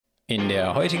In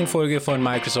der heutigen Folge von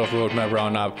Microsoft Roadmap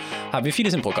Roundup haben wir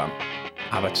vieles im Programm.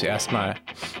 Aber zuerst mal,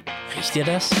 riecht ihr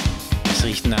das? Es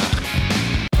riecht nach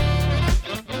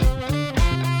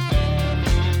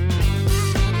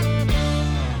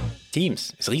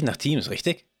Teams. Es riecht nach Teams,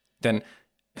 richtig? Denn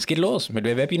es geht los mit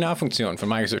der Webinar-Funktion von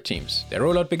Microsoft Teams. Der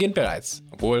Rollout beginnt bereits,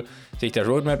 obwohl sich das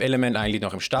Roadmap-Element eigentlich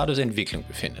noch im Status Entwicklung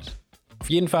befindet. Auf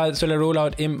jeden Fall soll der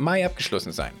Rollout im Mai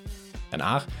abgeschlossen sein.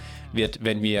 Danach wird,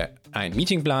 wenn wir ein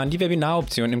Meeting planen, die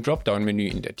Webinar-Option im Dropdown-Menü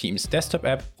in der Teams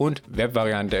Desktop-App und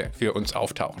Web-Variante für uns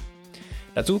auftauchen.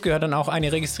 Dazu gehört dann auch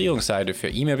eine Registrierungsseite für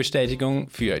E-Mail-Bestätigung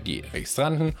für die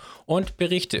Registranten und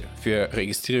Berichte für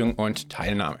Registrierung und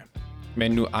Teilnahme.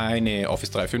 Wenn du eine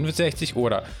Office 365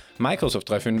 oder Microsoft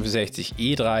 365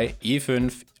 E3,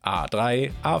 E5,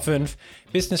 A3, A5,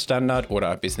 Business Standard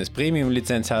oder Business Premium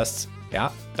Lizenz hast,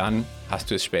 ja, dann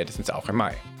hast du es spätestens auch im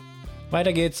Mai.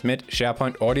 Weiter geht's mit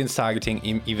SharePoint Audience Targeting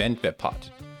im Event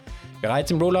Webpart. Bereits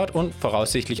im Rollout und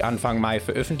voraussichtlich Anfang Mai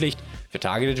veröffentlicht für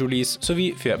Targeted Release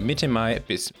sowie für Mitte Mai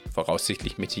bis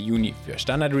voraussichtlich Mitte Juni für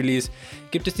Standard Release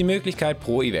gibt es die Möglichkeit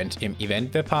pro Event im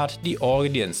Event Webpart die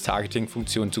Audience Targeting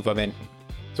Funktion zu verwenden.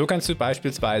 So kannst du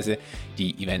beispielsweise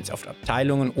die Events auf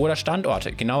Abteilungen oder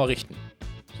Standorte genauer richten.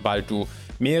 Sobald du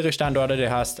mehrere Standorte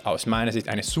hast, aus meiner Sicht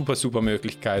eine super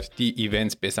Möglichkeit, die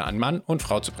Events besser an Mann und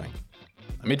Frau zu bringen.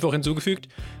 Am Mittwoch hinzugefügt,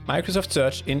 Microsoft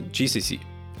Search in GCC.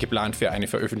 Geplant für eine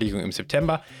Veröffentlichung im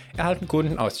September, erhalten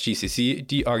Kunden aus GCC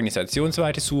die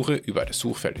organisationsweite Suche über das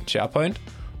Suchfeld in SharePoint,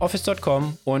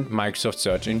 Office.com und Microsoft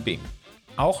Search in Bing.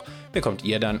 Auch bekommt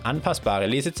ihr dann anpassbare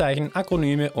Lesezeichen,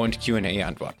 Akronyme und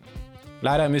Q&A-Antworten.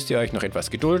 Leider müsst ihr euch noch etwas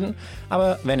gedulden,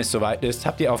 aber wenn es soweit ist,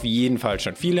 habt ihr auf jeden Fall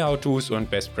schon viele How-Tos und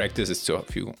Best Practices zur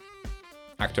Verfügung.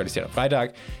 Aktualisiert am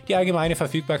Freitag die allgemeine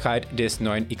Verfügbarkeit des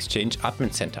neuen Exchange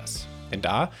Admin Centers. Denn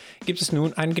da gibt es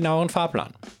nun einen genaueren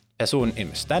Fahrplan. Personen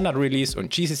im Standard Release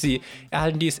und GCC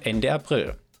erhalten dies Ende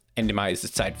April. Ende Mai ist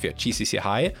es Zeit für GCC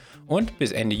High und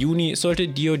bis Ende Juni sollte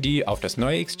DoD auf das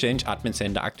neue Exchange Admin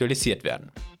Center aktualisiert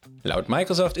werden. Laut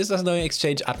Microsoft ist das neue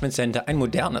Exchange Admin Center ein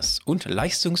modernes und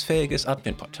leistungsfähiges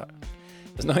Admin-Portal.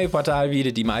 Das neue Portal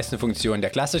bietet die meisten Funktionen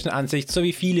der klassischen Ansicht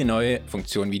sowie viele neue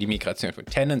Funktionen wie die Migration von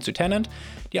Tenant zu Tenant,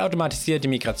 die automatisierte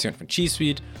Migration von G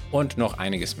Suite und noch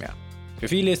einiges mehr. Für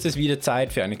viele ist es wieder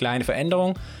Zeit für eine kleine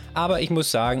Veränderung, aber ich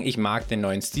muss sagen, ich mag den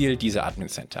neuen Stil dieser Admin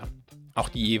Center. Auch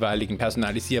die jeweiligen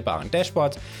personalisierbaren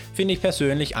Dashboards finde ich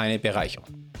persönlich eine Bereicherung.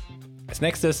 Als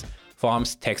nächstes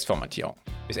Forms Textformatierung.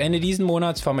 Bis Ende diesen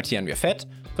Monats formatieren wir fett,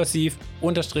 kursiv,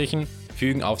 unterstrichen,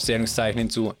 fügen Aufzählungszeichen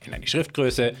hinzu, ändern die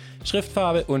Schriftgröße,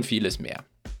 Schriftfarbe und vieles mehr.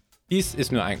 Dies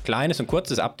ist nur ein kleines und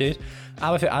kurzes Update,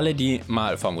 aber für alle, die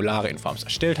mal Formulare in Forms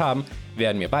erstellt haben,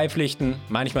 werden wir beipflichten.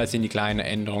 Manchmal sind die kleinen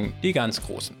Änderungen die ganz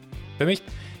großen. Für mich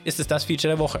ist es das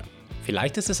Feature der Woche.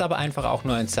 Vielleicht ist es aber einfach auch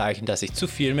nur ein Zeichen, dass ich zu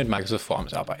viel mit Microsoft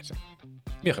Forms arbeite.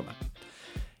 Wie auch immer.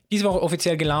 Diese Woche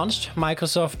offiziell gelauncht,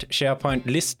 Microsoft SharePoint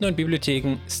Listen und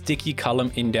Bibliotheken Sticky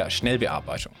Column in der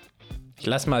Schnellbearbeitung. Ich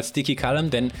lasse mal Sticky Column,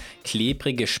 denn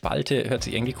klebrige Spalte hört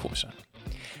sich irgendwie komisch an.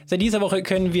 Seit dieser Woche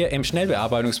können wir im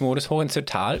Schnellbearbeitungsmodus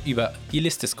horizontal über die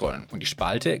Liste scrollen und die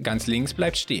Spalte ganz links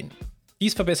bleibt stehen.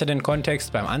 Dies verbessert den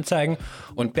Kontext beim Anzeigen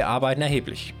und Bearbeiten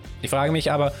erheblich. Ich frage mich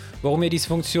aber, warum wir diese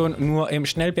Funktion nur im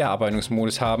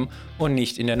Schnellbearbeitungsmodus haben und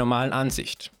nicht in der normalen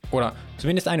Ansicht. Oder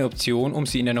zumindest eine Option, um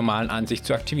sie in der normalen Ansicht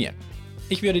zu aktivieren.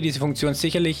 Ich würde diese Funktion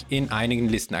sicherlich in einigen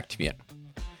Listen aktivieren.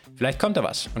 Vielleicht kommt da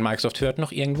was und Microsoft hört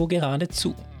noch irgendwo gerade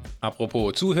zu.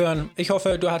 Apropos Zuhören, ich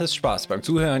hoffe, du hattest Spaß beim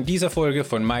Zuhören dieser Folge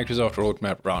von Microsoft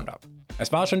Roadmap Roundup.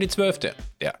 Es war schon die 12.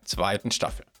 der 2.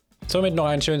 Staffel. Somit noch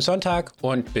einen schönen Sonntag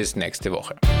und bis nächste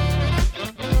Woche.